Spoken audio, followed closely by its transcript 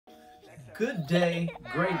Good day,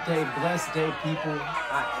 great day, blessed day, people.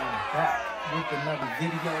 I am back with another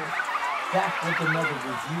video, back with another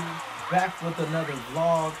review, back with another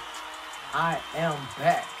vlog. I am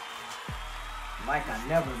back like I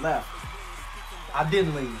never left. I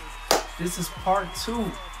didn't leave. This is part 2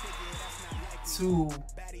 to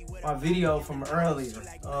my video from earlier.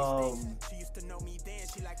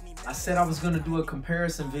 I said I was going to do a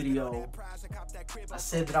comparison video. I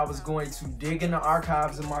said that I was going to dig in the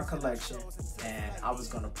archives of my collection and I was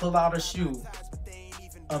going to pull out a shoe,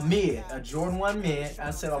 a Jordan 1 mid.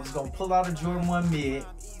 I said I was going to pull out a Jordan 1 mid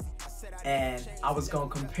and I was going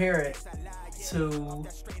to compare it to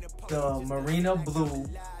the Marina blue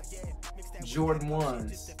Jordan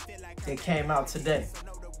 1s that came out today.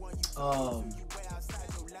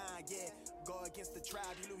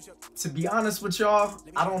 To be honest with y'all,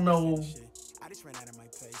 I don't know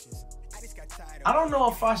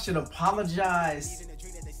if I should apologize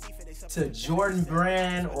to Jordan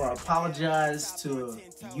Brand or apologize to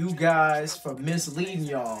you guys for misleading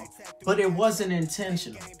y'all, but it wasn't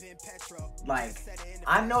intentional. Like,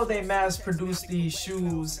 I know they mass produced these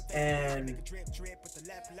shoes and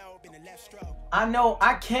I know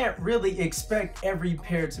I can't really expect every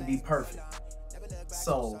pair to be perfect.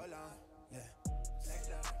 So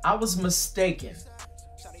I was mistaken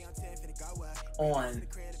on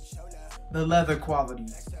the leather quality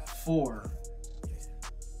for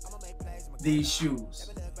these shoes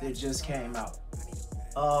that just came out.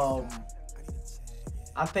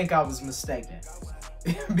 I think I was mistaken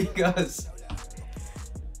because,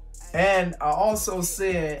 and I also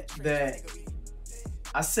said that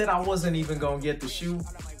I said I wasn't even gonna get the shoe,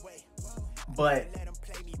 but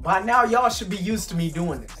by now y'all should be used to me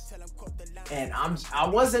doing this. And I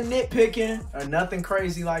wasn't nitpicking or nothing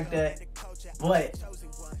crazy like that, but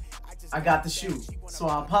I got the shoe. So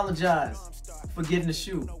I apologize for getting the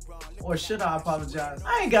shoe. Or should I apologize?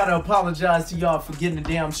 I ain't gotta apologize to y'all for getting the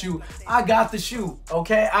damn shoe. I got the shoe,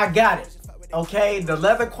 okay? I got it, okay? The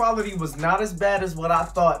leather quality was not as bad as what I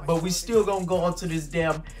thought, but we still gonna go onto this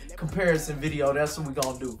damn comparison video. That's what we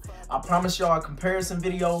gonna do. I promise y'all a comparison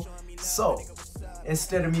video. So,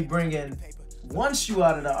 instead of me bringing one shoe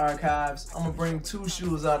out of the archives, I'm gonna bring 2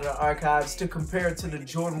 shoes out of the archives to compare to the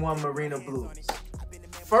Jordan 1 Marina Blues.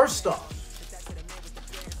 First off,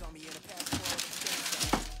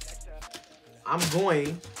 I'm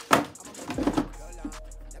going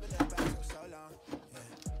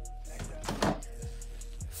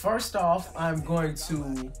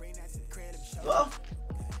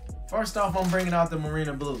I'm bringing out the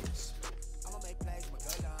Marina Blues.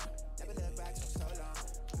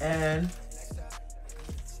 And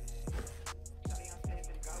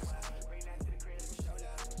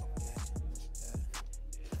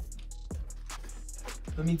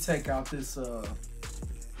let me take out this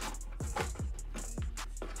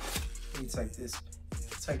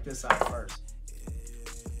take this out first.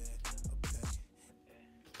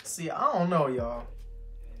 See, I don't know, y'all.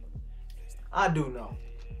 I do know.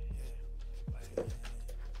 I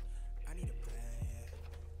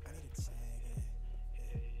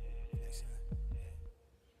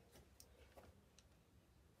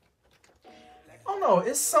don't know,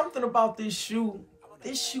 it's something about this shoe.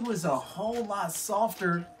 This shoe is a whole lot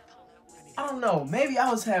softer. I don't know, maybe I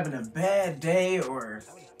was having a bad day or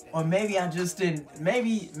maybe I just didn't,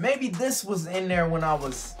 maybe this was in there when I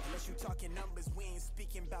was,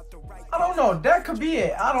 I don't know, that could be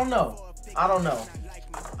it. I don't know.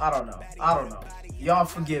 Y'all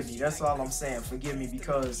forgive me, that's all I'm saying. Forgive me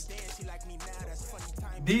because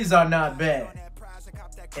these are not bad.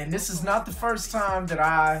 And this is not the first time that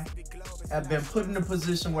I have been put in a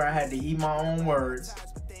position where I had to eat my own words.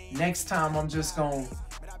 Next time I'm just gonna,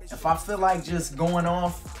 if I feel like just going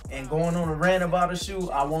off and going on a rant about a shoe,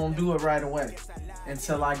 I won't do it right away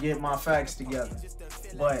until I get my facts together.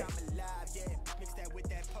 But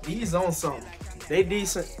these on something. They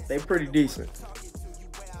decent. They pretty decent.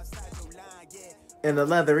 And the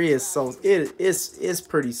leather is so it's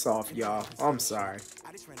pretty soft, y'all. I'm sorry.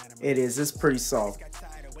 It is. It's pretty soft.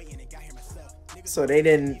 So they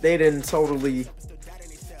didn't totally.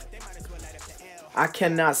 I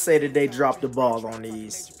cannot say that they dropped the ball on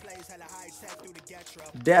these.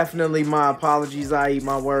 Definitely my apologies. I eat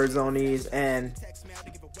my words on these, and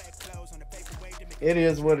it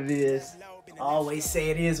is what it is. I always say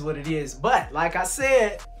it is what it is. But like I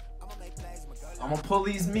said, I'm gonna pull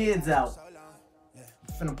these mids out.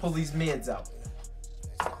 I'm finna pull these mids out.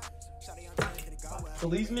 Pull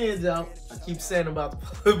these mids out. I keep saying about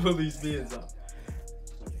to pull these mids out.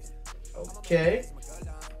 Okay.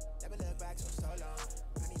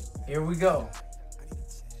 Here we go.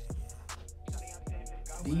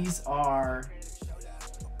 These are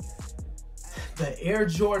the Air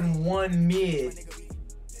Jordan 1 Mid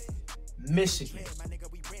Michigan.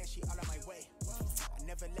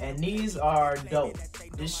 And these are dope.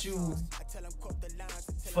 This shoe,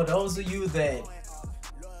 for those of you that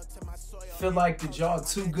feel like that y'all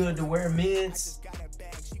too good to wear mids,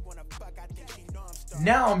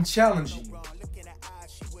 now I'm challenging you.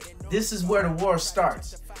 This is where the war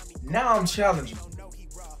starts. Now I'm challenging you.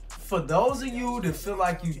 For those of you that feel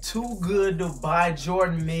like you too good to buy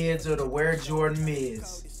Jordan mids or to wear Jordan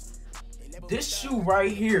mids, this shoe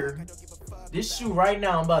right here, this shoe right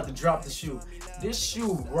now, I'm about to drop the shoe. This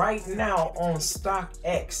shoe right now on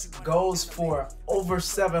StockX goes for over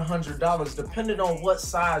 $700 depending on what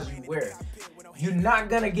size you wear. You're not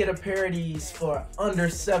gonna get a pair of these for under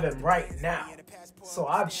 $7 right now. So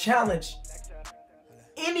I challenge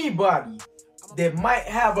anybody that might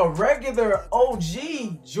have a regular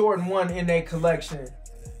OG Jordan 1 in their collection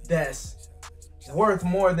that's worth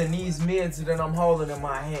more than these mids that I'm holding in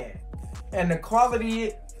my hand. And the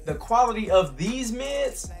quality of these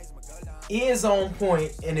mids is on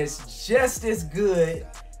point, and it's just as good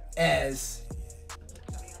as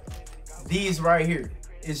these right here.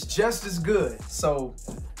 It's just as good. So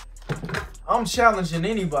I'm challenging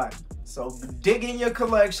anybody. So dig in your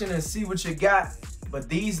collection and see what you got. But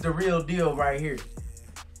these the real deal right here.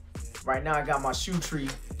 Right now I got my shoe tree.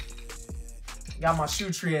 Got my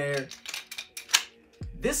shoe tree in here.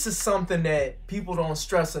 This is something that people don't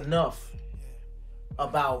stress enough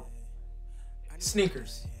about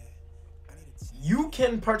sneakers. You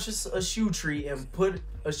can purchase a shoe tree and put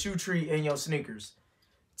a shoe tree in your sneakers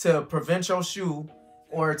to prevent your shoe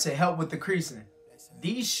or to help with the creasing.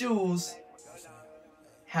 These shoes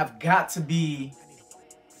have got to be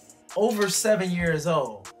over 7 years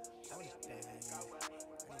old.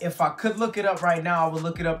 If I could look it up right now, I would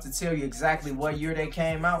look it up to tell you exactly what year they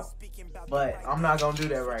came out. But I'm not going to do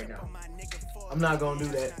that right now. I'm not going to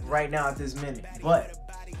do that right now at this minute. But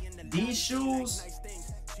these shoes,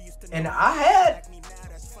 and I had,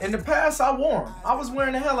 in the past I wore them. I was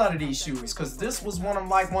wearing the hell out of these shoes because this was one of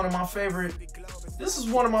my favorite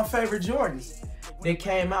Jordans that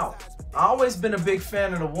came out. I always been a big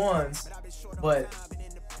fan of the ones, but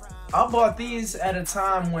I bought these at a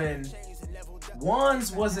time when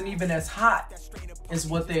ones wasn't even as hot as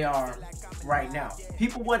what they are right now.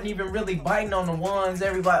 People wasn't even really biting on the ones.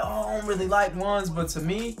 Everybody, oh, I don't really like ones, but to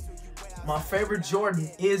me, my favorite Jordan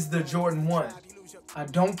is the Jordan 1. I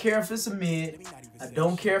don't care if it's a mid, I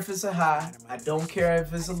don't care if it's a high, I don't care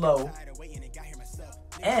if it's a low.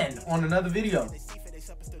 And on another video,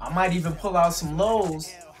 I might even pull out some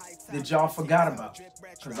lows that y'all forgot about.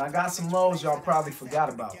 Because I got some lows y'all probably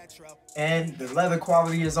forgot about. And the leather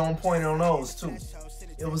quality is on point on those too.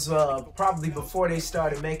 It was probably before they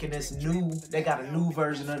started making this new, they got a new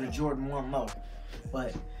version of the Jordan 1 low.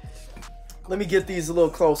 But let me get these a little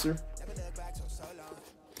closer.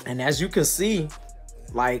 And as you can see,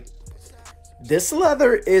 like, this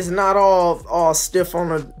leather is not all stiff on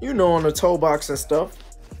the, you know, on the toe box and stuff.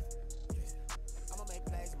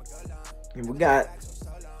 And we got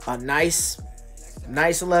a nice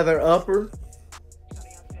leather upper.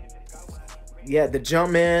 Yeah, the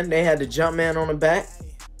Jumpman, they had the Jumpman on the back.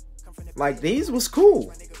 Like, these was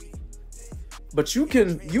cool. But you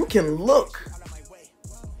can look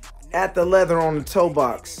at the leather on the toe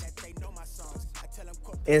box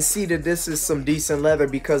and see that this is some decent leather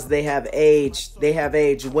because they have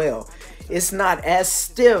aged well. It's not as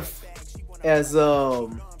stiff as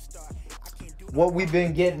what we've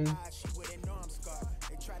been getting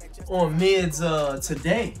on mids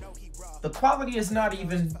today. The quality is not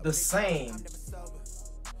even the same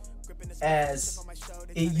as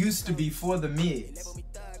it used to be for the mids.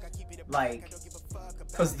 Like,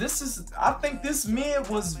 cause this is, I think this mid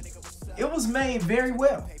was made very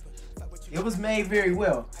well. It was made very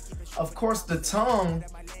well. Of course, the tongue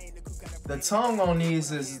on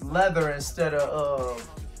these is leather instead of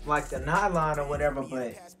like the nylon or whatever,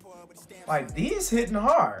 but like, these hitting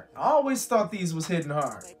hard. I always thought these was hitting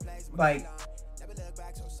hard. Like,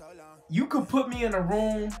 you could put me in a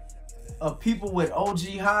room of people with OG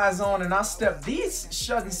highs on and I step, these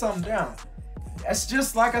shutting something down. That's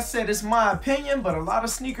just, like I said, it's my opinion, but a lot of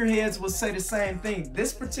sneakerheads will say the same thing.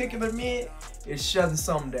 This particular mid is shutting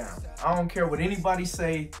something down. I don't care what anybody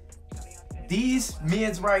say. These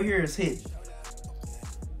mids right here is hitting.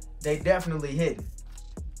 They definitely hitting.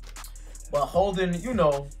 But holding, you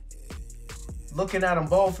know, looking at them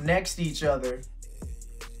both next to each other,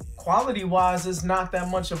 quality-wise, it's not that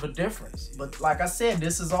much of a difference. But like I said,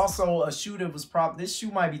 this is also a shoe that was probably, this shoe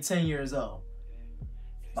might be 10 years old.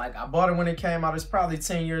 Like, I bought it when it came out. It's probably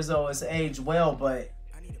 10 years old. It's aged well, but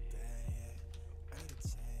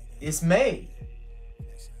it's made.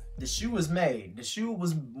 The shoe is made. The shoe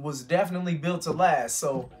was definitely built to last.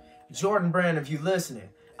 So, Jordan Brand, if you're listening,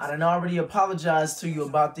 I done already apologized to you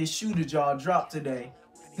about this shoe that y'all dropped today.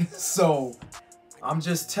 So, I'm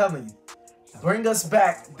just telling you, bring us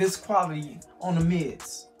back this quality on the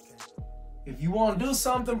mids. If you want to do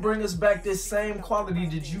something, bring us back this same quality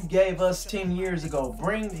that you gave us 10 years ago.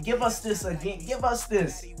 Give us this again. Give us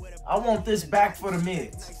this. I want this back for the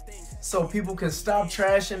mids, so people can stop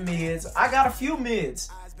trashing mids. I got a few mids.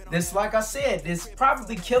 This, like I said, this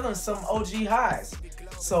probably killing some OG highs.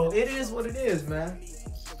 So it is what it is, man.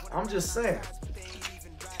 I'm just saying.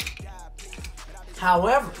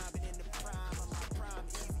 However,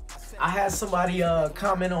 I had somebody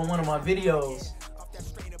comment on one of my videos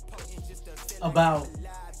about,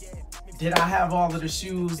 did I have all of the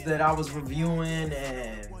shoes that I was reviewing,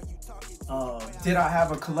 and did I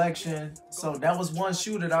have a collection? So that was one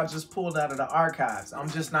shoe that I just pulled out of the archives. I'm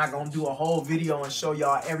just not gonna do a whole video and show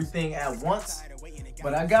y'all everything at once,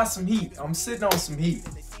 but I got some heat. I'm sitting on some heat.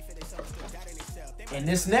 And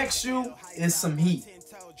this next shoe is some heat.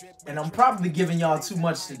 And I'm probably giving y'all too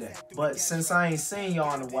much today, but since I ain't seen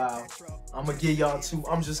y'all in a while,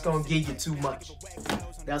 I'm just gonna give you too much.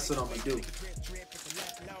 That's what I'm gonna do.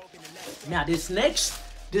 Now this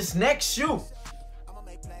next shoe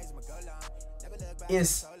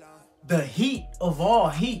is the heat of all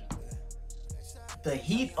heat. The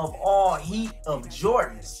heat of all heat of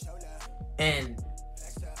Jordans. And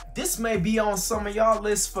this may be on some of y'all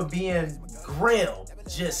lists for being grilled.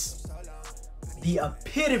 Just the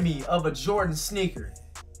epitome of a Jordan sneaker.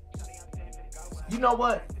 You know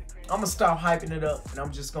what? I'm gonna stop hyping it up and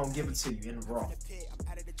I'm just gonna give it to you in the raw.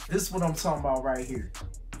 This is what I'm talking about right here.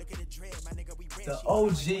 The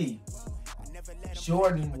OG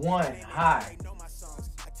Jordan 1 high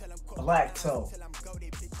black toe.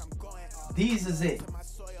 These is it.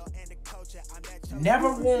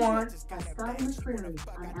 Never worn.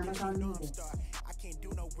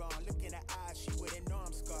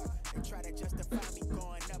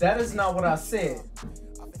 That is not what I said.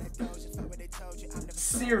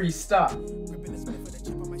 Siri, stop.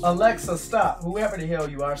 Alexa, stop. Whoever the hell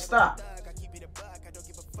you are, stop.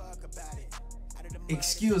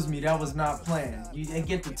 Excuse me, that was not planned. You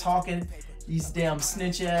get to talking, these damn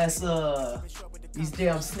snitch ass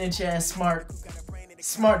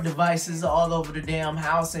smart devices all over the damn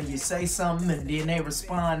house, and you say something and then they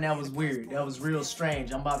respond. That was weird. That was real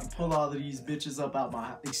strange. I'm about to pull all of these bitches up out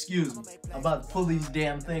my, excuse me, I'm about to pull these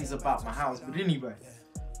damn things up out my house. But anyway,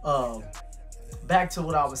 back to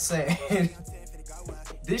what I was saying.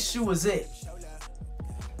 This shoe is it.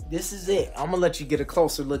 This is it. I'm gonna let you get a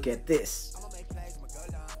closer look at this.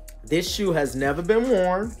 This shoe has never been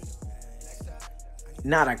worn.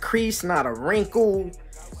 Not a crease, not a wrinkle.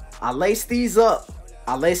 I laced these up.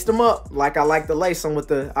 I laced them up like I like to lace them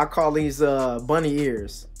with I call these bunny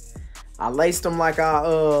ears. I laced them like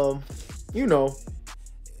you know,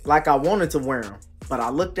 like I wanted to wear them. But I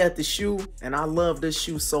looked at the shoe and I love this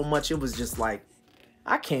shoe so much. It was just like,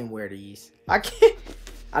 I can't wear these. I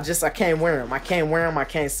can't wear them. I can't wear them. I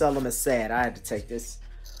can't sell them. It's sad. I had to take this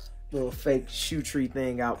little fake shoe tree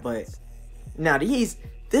thing out. But now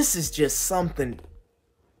this is just something.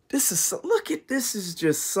 This is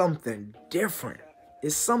just something different.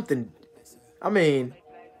 It's something, I mean,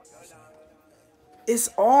 it's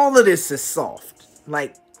all of this is soft.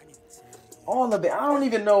 Like, all of it. I don't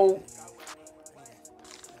even know.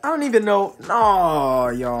 No,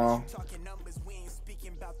 y'all.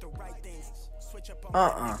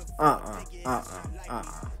 I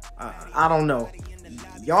don't know.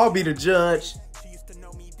 Y'all be the judge.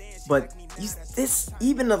 But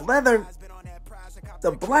even the leather,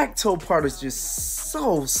 the black toe part is just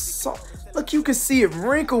so soft. Look, you can see it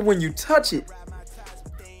wrinkle when you touch it.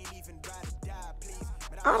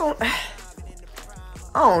 I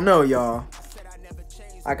don't know, y'all.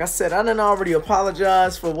 Like I said, I didn't already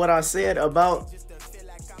apologize for what I said about,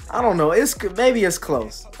 I don't know, maybe it's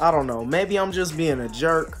close. I don't know. Maybe I'm just being a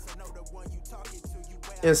jerk.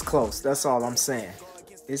 It's close. That's all I'm saying.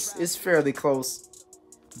 It's fairly close.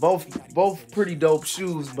 Both pretty dope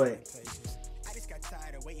shoes, but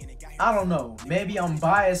I don't know. Maybe I'm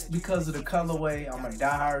biased because of the colorway. I'm a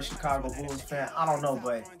diehard Chicago Bulls fan. I don't know,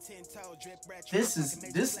 but this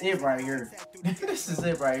is it right here. This is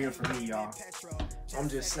it right here for me, y'all. I'm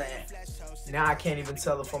just saying. Now I can't even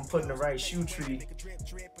tell if I'm putting the right shoe tree.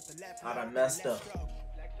 I done messed up.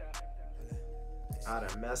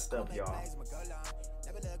 Y'all.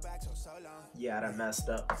 Yeah, I done messed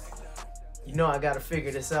up. You know I gotta figure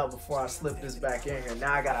this out before I slip this back in here.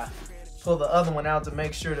 Now I gotta pull the other one out to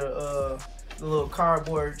make sure the little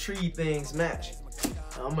cardboard tree things match.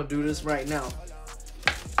 I'm gonna do this right now.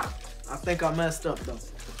 I think I messed up though.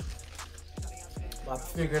 About to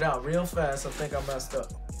figure it out real fast. I think I messed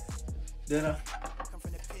up. Did I?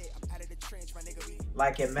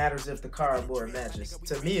 Like it matters if the cardboard matches.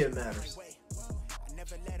 To me it matters.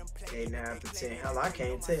 8 out of 10. Hell, I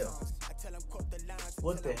can't tell.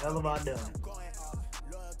 What the hell have I done?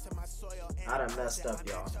 I done messed up,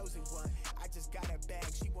 y'all.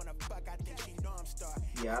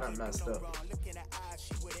 Yeah, I done messed up.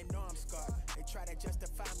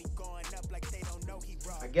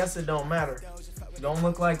 I guess it don't matter. Don't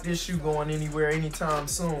look like this shoe going anywhere anytime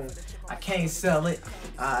soon. I can't sell it.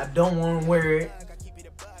 I don't want to wear it.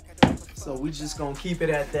 So we just gonna keep it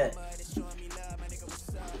at that.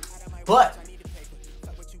 But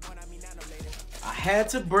I had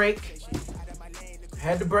to break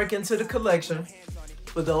into the collection.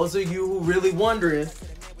 For those of you who really wondering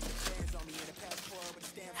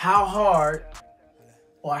how hard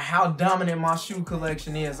or how dominant my shoe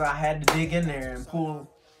collection is, I had to dig in there and pull,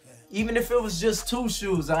 even if it was just 2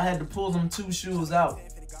 shoes, I had to pull them 2 shoes out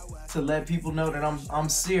to let people know that I'm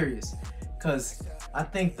serious. Cause I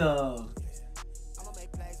think the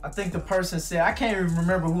person said, I can't even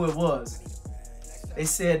remember who it was. They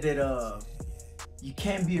said that you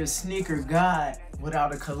can't be a sneaker god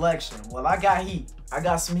without a collection. Well, I got heat. I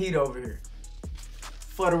got some heat over here.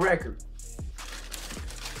 For the record.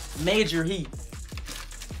 Major heat.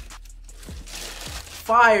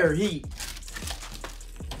 Fire heat.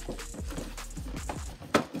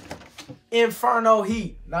 Inferno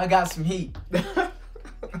heat. I got some heat.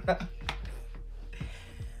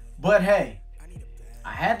 But hey,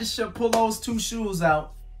 I had to pull those 2 shoes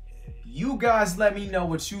out. You guys let me know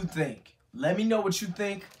what you think. Let me know what you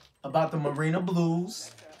think about the Marina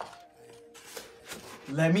Blues.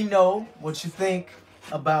 Let me know what you think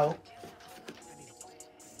about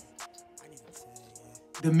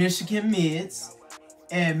the Michigan Mids.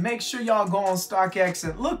 And make sure y'all go on StockX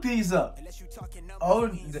and look these up.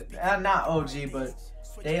 Oh, not OG, but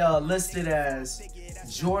they are listed as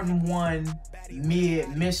Jordan 1 Mid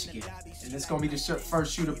Michigan. And it's going to be the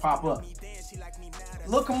first shoe to pop up.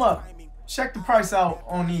 Look them up. Check the price out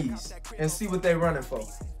on these and see what they're running for.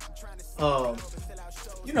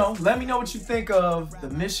 You know, let me know what you think of the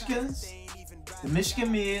Michigans, the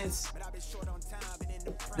Michigan Mids,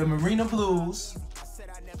 the Marina Blues,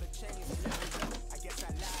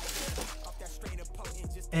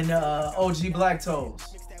 and the OG Black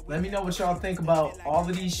Toes. Let me know what y'all think about all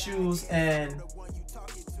of these shoes, and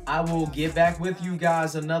I will get back with you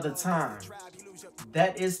guys another time.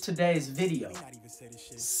 That is today's video.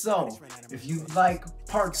 So, if you like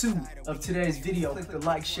part 2 of today's video, click the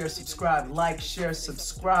like, share, subscribe,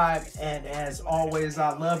 and as always,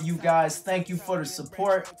 I love you guys. Thank you for the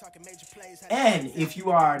support. And if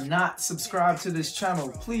you are not subscribed to this channel,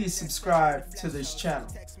 please subscribe to this channel.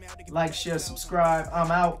 Like, share, subscribe.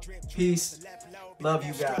 I'm out. Peace. Love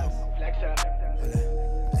you guys.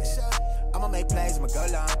 I'ma make plays, I'ma go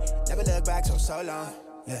long. Never look back so long.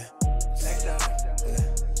 Yeah.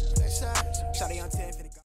 Shawty on 10 for the